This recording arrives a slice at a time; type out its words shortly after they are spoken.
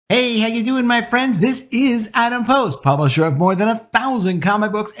Hey, how you doing, my friends? This is Adam Post, publisher of more than 1,000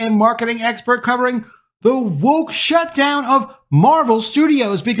 comic books and marketing expert covering the woke shutdown of Marvel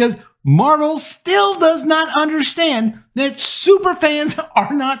Studios, because Marvel still does not understand that super fans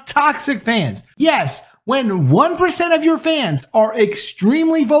are not toxic fans. Yes, when 1% of your fans are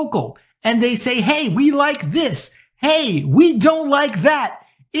extremely vocal and they say, hey, we like this, hey, we don't like that,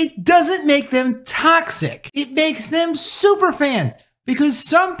 it doesn't make them toxic. It makes them super fans. Because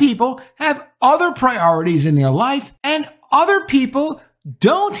some people have other priorities in their life and other people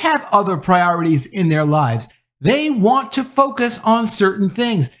don't have other priorities in their lives. They want to focus on certain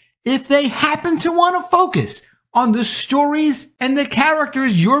things. If they happen to want to focus on the stories and the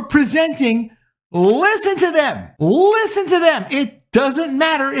characters you're presenting, listen to them. Listen to them. It doesn't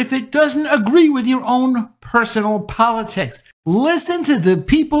matter if it doesn't agree with your own personal politics. Listen to the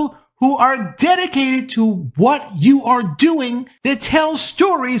people who are dedicated to what you are doing that tell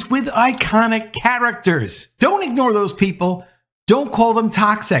stories with iconic characters. Don't ignore those people. Don't call them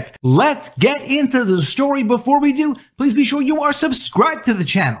toxic. Let's get into the story. Before we do, please be sure you are subscribed to the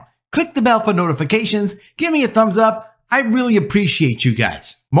channel. Click the bell for notifications. Give me a thumbs up. I really appreciate you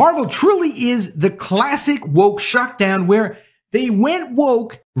guys. Marvel truly is the classic woke shutdown, where they went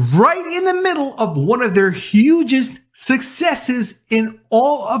woke right in the middle of one of their hugest successes in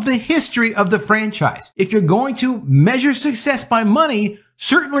all of the history of the franchise. If you're going to measure success by money,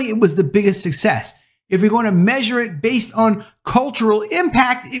 certainly it was the biggest success. If you're going to measure it based on cultural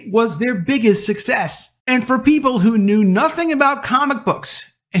impact, it was their biggest success. And for people who knew nothing about comic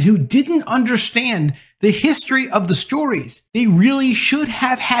books and who didn't understand the history of the stories, they really should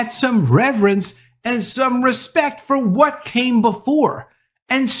have had some reverence and some respect for what came before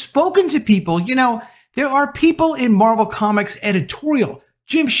and spoken to people. You know, there are people in Marvel Comics editorial,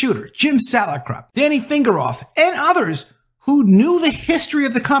 Jim Shooter, Jim Salicrup, Danny Fingeroff, and others who knew the history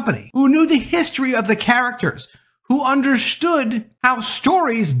of the company, who knew the history of the characters, who understood how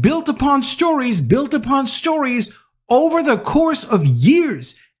stories built upon stories over the course of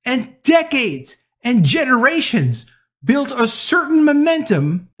years and decades and generations built a certain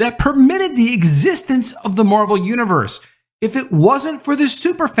momentum that permitted the existence of the Marvel Universe. If it wasn't for the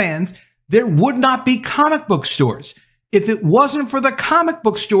superfans, there would not be comic book stores. If it wasn't for the comic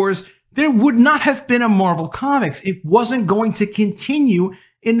book stores, there would not have been a Marvel Comics. It wasn't going to continue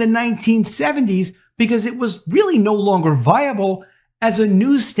in the 1970s because it was really no longer viable as a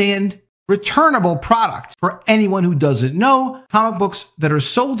newsstand returnable product. For anyone who doesn't know, comic books that are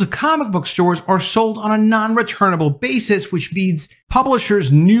sold to comic book stores are sold on a non-returnable basis, which means publishers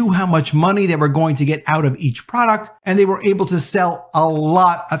knew how much money they were going to get out of each product, and they were able to sell a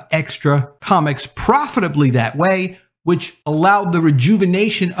lot of extra comics profitably that way, which allowed the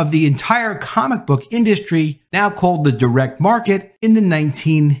rejuvenation of the entire comic book industry, now called the direct market, in the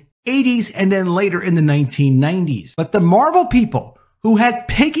 1980s and then later in the 1990s. But the Marvel people, who had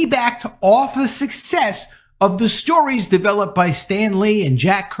piggybacked off the success of the stories developed by Stan Lee and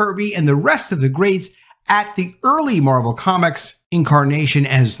Jack Kirby and the rest of the greats at the early Marvel Comics incarnation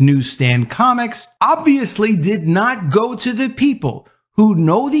as newsstand comics, obviously did not go to the people who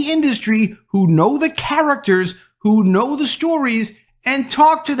know the industry, who know the characters, who know the stories, and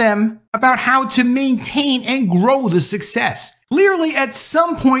talk to them about how to maintain and grow the success. Clearly, at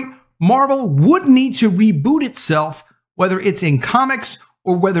some point, Marvel would need to reboot itself, whether it's in comics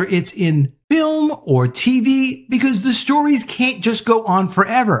or whether it's in film or TV, because the stories can't just go on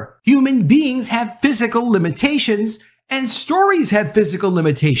forever. Human beings have physical limitations, and stories have physical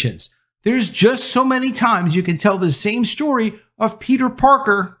limitations. There's just so many times you can tell the same story of Peter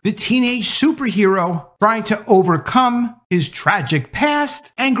Parker, the teenage superhero, trying to overcome his tragic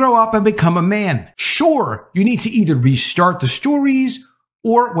past and grow up and become a man. Sure, you need to either restart the stories,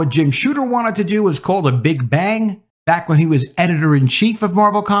 or what Jim Shooter wanted to do was called a Big Bang, back when he was editor-in-chief of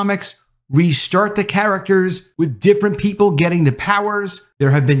Marvel Comics, restart the characters with different people getting the powers. There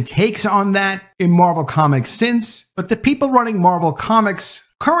have been takes on that in Marvel Comics since, but the people running Marvel Comics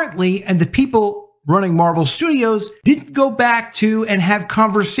currently and the people running Marvel Studios didn't go back to and have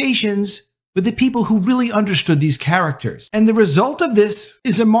conversations with the people who really understood these characters. And the result of this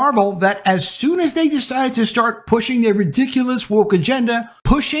is a Marvel that, as soon as they decided to start pushing their ridiculous woke agenda,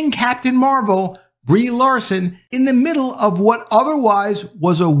 pushing Captain Marvel, Brie Larson, in the middle of what otherwise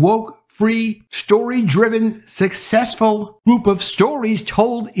was a woke-free, story-driven, successful group of stories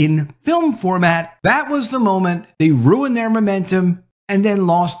told in film format, that was the moment they ruined their momentum and then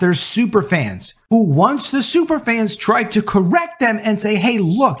lost their superfans, who, once the superfans tried to correct them and say, hey,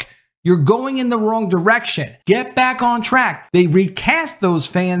 look, you're going in the wrong direction, get back on track, they recast those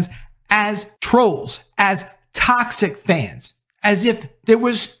fans as trolls, as toxic fans, as if there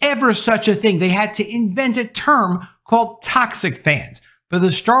was ever such a thing. They had to invent a term called toxic fans for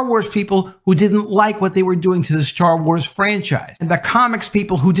the Star Wars people who didn't like what they were doing to the Star Wars franchise, and the comics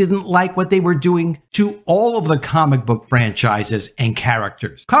people who didn't like what they were doing to all of the comic book franchises and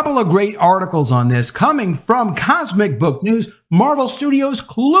characters. Couple of great articles on this coming from Cosmic Book News. Marvel Studios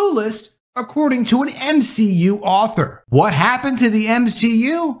clueless, according to an MCU author. What happened to the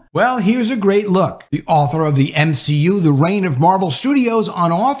MCU? Well, here's a great look. The author of the MCU, The Reign of Marvel Studios,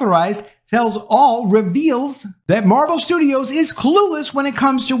 Unauthorized, tells all reveals that Marvel Studios is clueless when it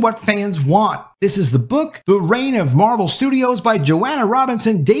comes to what fans want. This is the book, The Reign of Marvel Studios by Joanna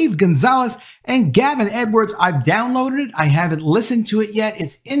Robinson, Dave Gonzalez, and Gavin Edwards. I've downloaded it. I haven't listened to it yet.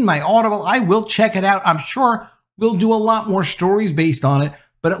 It's in my Audible. I will check it out. I'm sure we'll do a lot more stories based on it,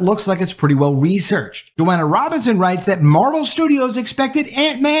 but it looks like it's pretty well researched. Joanna Robinson writes that Marvel Studios expected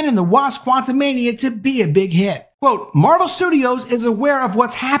Ant-Man and the Wasp Quatumania to be a big hit. Quote, Marvel Studios is aware of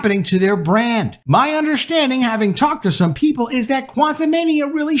what's happening to their brand. My understanding, having talked to some people, is that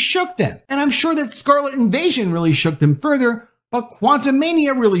Quantumania really shook them. And I'm sure that Scarlet Invasion really shook them further, but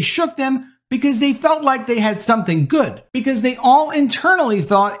Quantumania really shook them because they felt like they had something good, because they all internally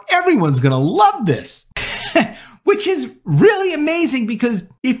thought everyone's gonna love this. Which is really amazing, because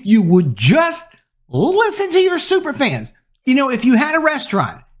if you would just listen to your superfans, you know, if you had a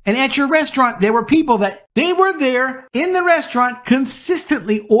restaurant and at your restaurant there were people that they were there in the restaurant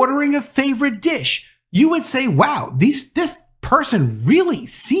consistently ordering a favorite dish, you would say, wow, this person really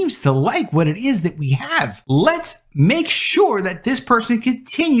seems to like what it is that we have. Let's make sure that this person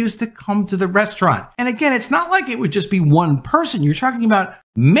continues to come to the restaurant. And again, it's not like it would just be one person. You're talking about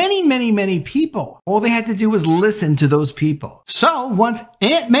many, many, many people. All they had to do was listen to those people. So once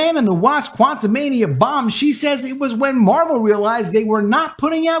Ant-Man and the Wasp Quantumania bombed, she says it was when Marvel realized they were not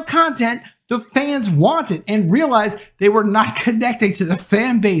putting out content the fans wanted and realized they were not connecting to the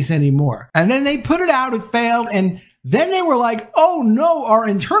fan base anymore. And then they put it out, it failed, and then they were like, oh no, our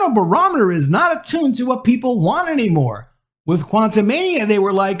internal barometer is not attuned to what people want anymore. With Quantumania, they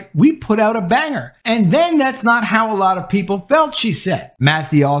were like, we put out a banger. And then that's not how a lot of people felt, she said.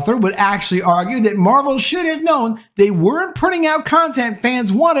 Matt, the author, would actually argue that Marvel should have known they weren't putting out content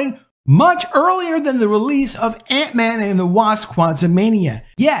fans wanted much earlier than the release of Ant-Man and the Wasp Quantumania.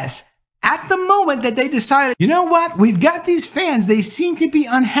 Yes, at the moment that they decided, you know what, we've got these fans, they seem to be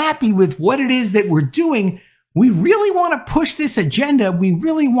unhappy with what it is that we're doing. We really want to push this agenda. We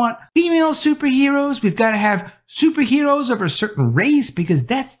really want female superheroes. We've got to have superheroes of a certain race because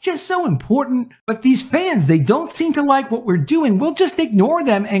that's just so important. But these fans, they don't seem to like what we're doing. We'll just ignore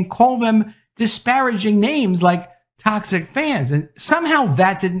them and call them disparaging names like toxic fans. And somehow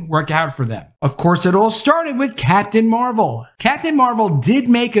that didn't work out for them. Of course, it all started with Captain Marvel. Captain Marvel did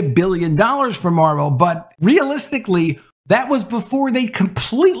make $1 billion for Marvel, but realistically, that was before they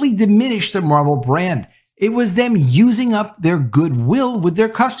completely diminished the Marvel brand. It was them using up their goodwill with their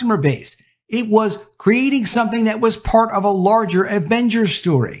customer base. It was creating something that was part of a larger Avengers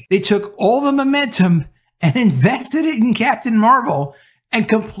story. They took all the momentum and invested it in Captain Marvel and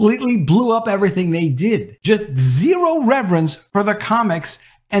completely blew up everything they did. Just zero reverence for the comics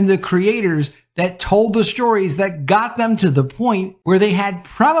and the creators that told the stories that got them to the point where they had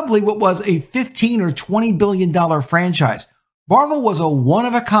probably what was a $15 or $20 billion franchise. Marvel was a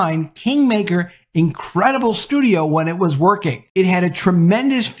one-of-a-kind, kingmaker, incredible studio when it was working. It had a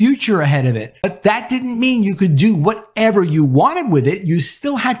tremendous future ahead of it, but that didn't mean you could do whatever you wanted with it. You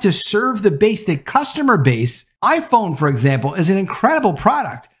still had to serve the basic customer base. iPhone, for example, is an incredible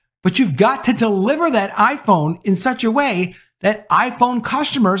product, but you've got to deliver that iPhone in such a way that iPhone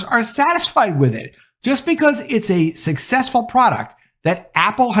customers are satisfied with it. Just because it's a successful product that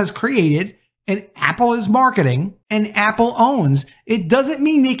Apple has created and Apple is marketing and Apple owns, it doesn't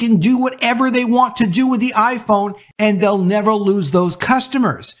mean they can do whatever they want to do with the iPhone and they'll never lose those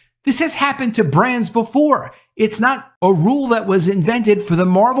customers. This has happened to brands before. It's not a rule that was invented for the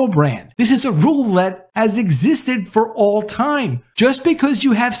Marvel brand. This is a rule that has existed for all time. Just because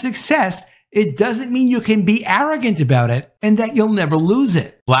you have success, it doesn't mean you can be arrogant about it and that you'll never lose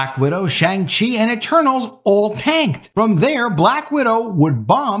it. Black Widow, Shang-Chi, and Eternals all tanked. From there, Black Widow would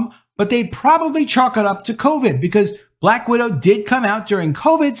bomb, but they'd probably chalk it up to COVID because Black Widow did come out during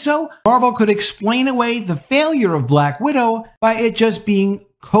COVID, so Marvel could explain away the failure of Black Widow by it just being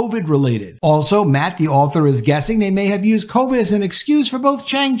COVID related. Also, Matt, the author, is guessing they may have used COVID as an excuse for both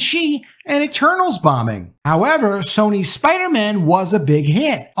Shang-Chi and Eternals bombing. However, Sony's Spider-Man was a big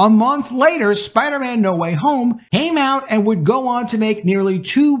hit. A month later, Spider-Man No Way Home came out and would go on to make nearly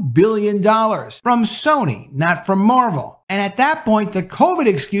 $2 billion from Sony, not from Marvel. And at that point, the COVID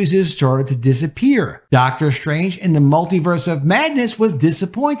excuses started to disappear. Doctor Strange in the Multiverse of Madness was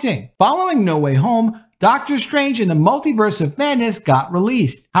disappointing. Following No Way Home, Doctor Strange in the Multiverse of Madness got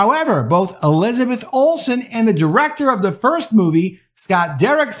released. However, both Elizabeth Olsen and the director of the first movie, Scott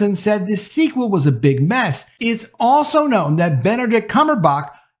Derrickson, said this sequel was a big mess. It's also known that Benedict Cumberbatch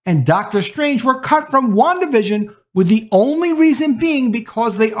and Doctor Strange were cut from WandaVision, with the only reason being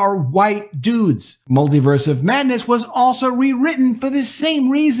because they are white dudes. Multiverse of Madness was also rewritten for the same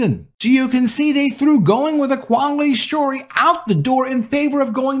reason. So you can see they threw going with a quality story out the door in favor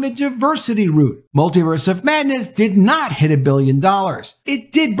of going the diversity route. Multiverse of Madness did not hit $1 billion.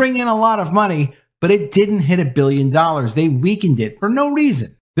 It did bring in a lot of money, but it didn't hit $1 billion. They weakened it for no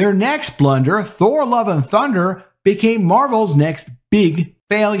reason. Their next blunder, Thor: Love and Thunder, became Marvel's next big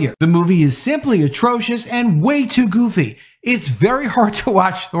failure. The movie is simply atrocious and way too goofy. It's very hard to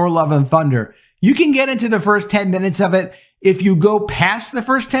watch Thor: Love and Thunder. You can get into the first 10 minutes of it. If you go past the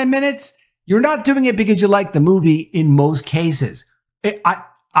first 10 minutes, you're not doing it because you like the movie in most cases.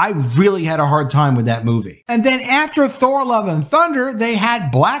 I really had a hard time with that movie. And then after Thor: Love and Thunder, they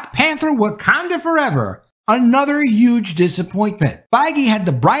had Black Panther: Wakanda Forever. Another huge disappointment. Feige had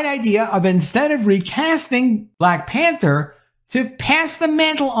the bright idea of, instead of recasting Black Panther, to pass the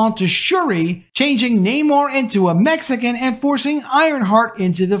mantle on to Shuri, changing Namor into a Mexican and forcing Ironheart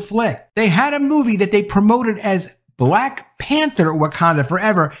into the flick. They had a movie that they promoted as Black Panther: Wakanda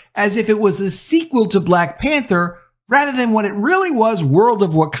Forever, as if it was a sequel to Black Panther, rather than what it really was, World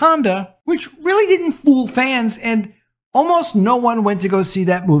of Wakanda, which really didn't fool fans, and almost no one went to go see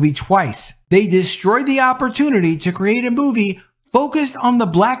that movie twice. They destroyed the opportunity to create a movie focused on the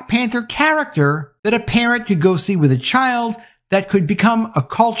Black Panther character that a parent could go see with a child, that could become a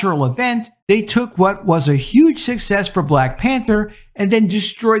cultural event. They took what was a huge success for Black Panther and then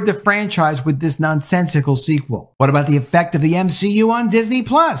destroyed the franchise with this nonsensical sequel. What about the effect of the MCU on Disney+?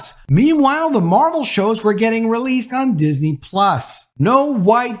 Meanwhile, the Marvel shows were getting released on Disney+. No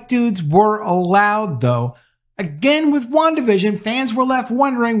white dudes were allowed, though. Again, with WandaVision, fans were left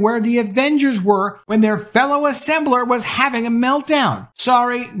wondering where the Avengers were when their fellow assembler was having a meltdown.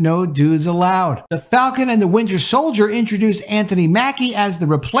 Sorry, no dudes allowed. The Falcon and the Winter Soldier introduced Anthony Mackie as the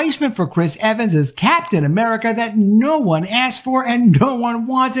replacement for Chris Evans as Captain America that no one asked for and no one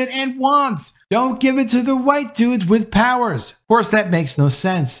wanted and wants. Don't give it to the white dudes with powers. Of course, that makes no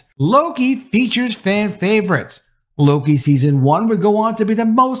sense. Loki features fan favorites. Loki Season 1 would go on to be the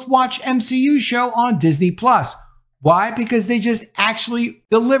most watched MCU show on Disney+. Why? Because they just actually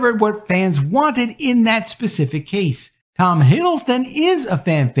delivered what fans wanted in that specific case. Tom Hiddleston is a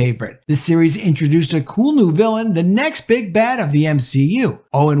fan favorite. The series introduced a cool new villain, the next big bad of the MCU.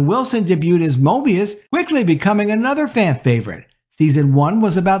 Owen Wilson debuted as Mobius, quickly becoming another fan favorite. Season 1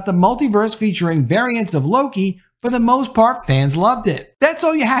 was about the multiverse featuring variants of Loki. For the most part, fans loved it. That's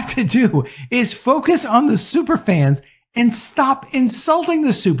all you have to do, is focus on the superfans and stop insulting the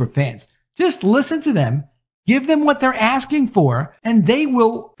superfans. Just listen to them, give them what they're asking for, and they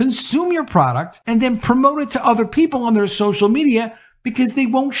will consume your product and then promote it to other people on their social media because they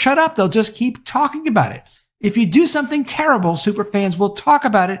won't shut up. They'll just keep talking about it. If you do something terrible, superfans will talk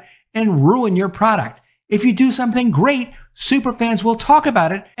about it and ruin your product. If you do something great, superfans will talk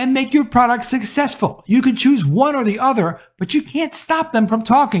about it and make your product successful. You can choose one or the other, but you can't stop them from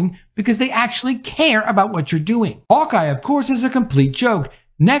talking because they actually care about what you're doing. Hawkeye, of course, is a complete joke.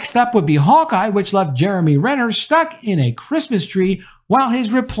 Next up would be Hawkeye, which left Jeremy Renner stuck in a Christmas tree while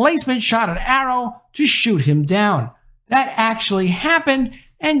his replacement shot an arrow to shoot him down. That actually happened,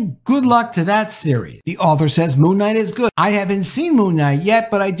 and good luck to that series. The author says Moon Knight is good. I haven't seen Moon Knight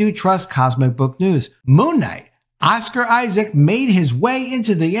yet, but I do trust comic book news. Moon Knight. Oscar Isaac made his way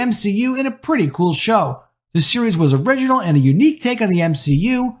into the MCU in a pretty cool show. The series was original and a unique take on the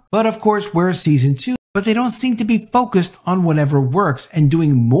MCU, but of course we're season 2. But they don't seem to be focused on whatever works and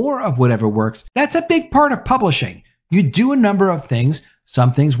doing more of whatever works. That's a big part of publishing. You do a number of things.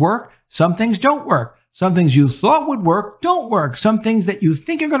 Some things work, some things don't work. Some things you thought would work don't work. Some things that you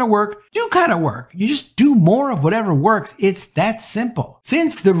think are going to work do kind of work. You just do more of whatever works. It's that simple.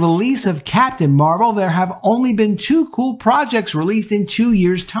 Since the release of Captain Marvel, there have only been 2 cool projects released in 2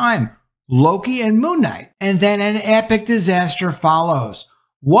 years' time, Loki and Moon Knight. And then an epic disaster follows.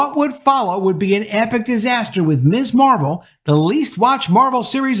 What would follow would be an epic disaster with Ms. Marvel, the least watched Marvel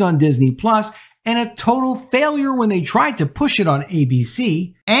series on Disney+, and a total failure when they tried to push it on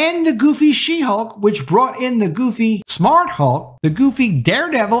ABC, and the goofy She-Hulk, which brought in the goofy Smart Hulk, the goofy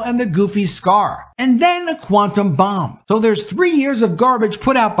Daredevil, and the goofy Scar, and then a quantum bomb. So there's 3 years of garbage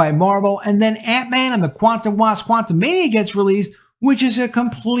put out by Marvel, and then Ant-Man and the Wasp Quatumania gets released which is a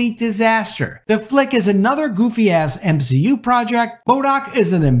complete disaster. The flick is another goofy-ass MCU project. MODOK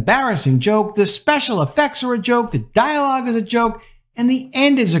is an embarrassing joke. The special effects are a joke. The dialogue is a joke. And the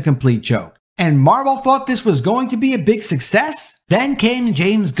end is a complete joke. And Marvel thought this was going to be a big success? Then came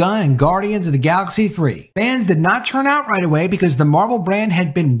James Gunn and Guardians of the Galaxy 3. Fans did not turn out right away because the Marvel brand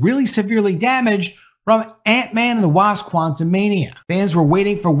had been really severely damaged from Ant-Man and the Wasp Quantumania. Fans were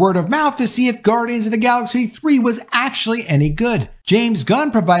waiting for word of mouth to see if Guardians of the Galaxy 3 was actually any good. James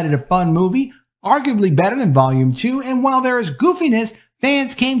Gunn provided a fun movie, arguably better than Volume 2, and while there is goofiness,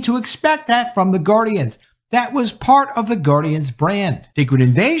 fans came to expect that from the Guardians. That was part of the Guardians brand. Secret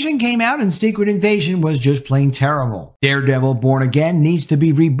Invasion came out and Secret Invasion was just plain terrible. Daredevil Born Again needs to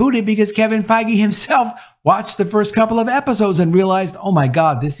be rebooted because Kevin Feige himself watched the first couple of episodes and realized, oh my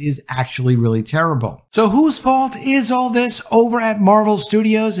god, this is actually really terrible. So whose fault is all this over at Marvel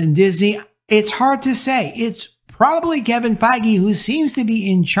Studios and Disney? It's hard to say. It's probably Kevin Feige, who seems to be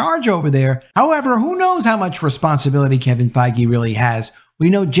in charge over there. However, who knows how much responsibility Kevin Feige really has. We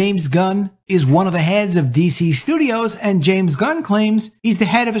know James Gunn is one of the heads of DC Studios, and James Gunn claims he's the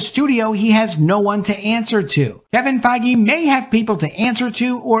head of a studio he has no one to answer to. Kevin Feige may have people to answer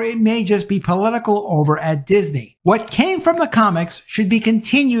to, or it may just be political over at Disney. What came from the comics should be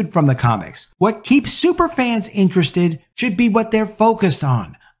continued from the comics. What keeps superfans interested should be what they're focused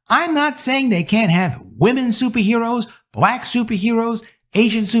on. I'm not saying they can't have women superheroes, black superheroes,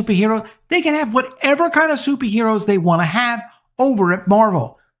 Asian superheroes. They can have whatever kind of superheroes they want to have over at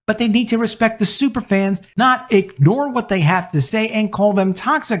Marvel, but they need to respect the superfans, not ignore what they have to say and call them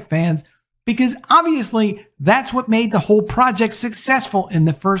toxic fans, because obviously that's what made the whole project successful in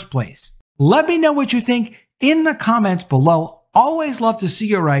the first place. Let me know what you think in the comments below. Always love to see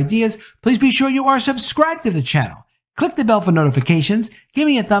your ideas. Please be sure you are subscribed to the channel. Click the bell for notifications, give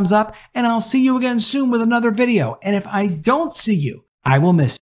me a thumbs up, and I'll see you again soon with another video. And if I don't see you, I will miss you.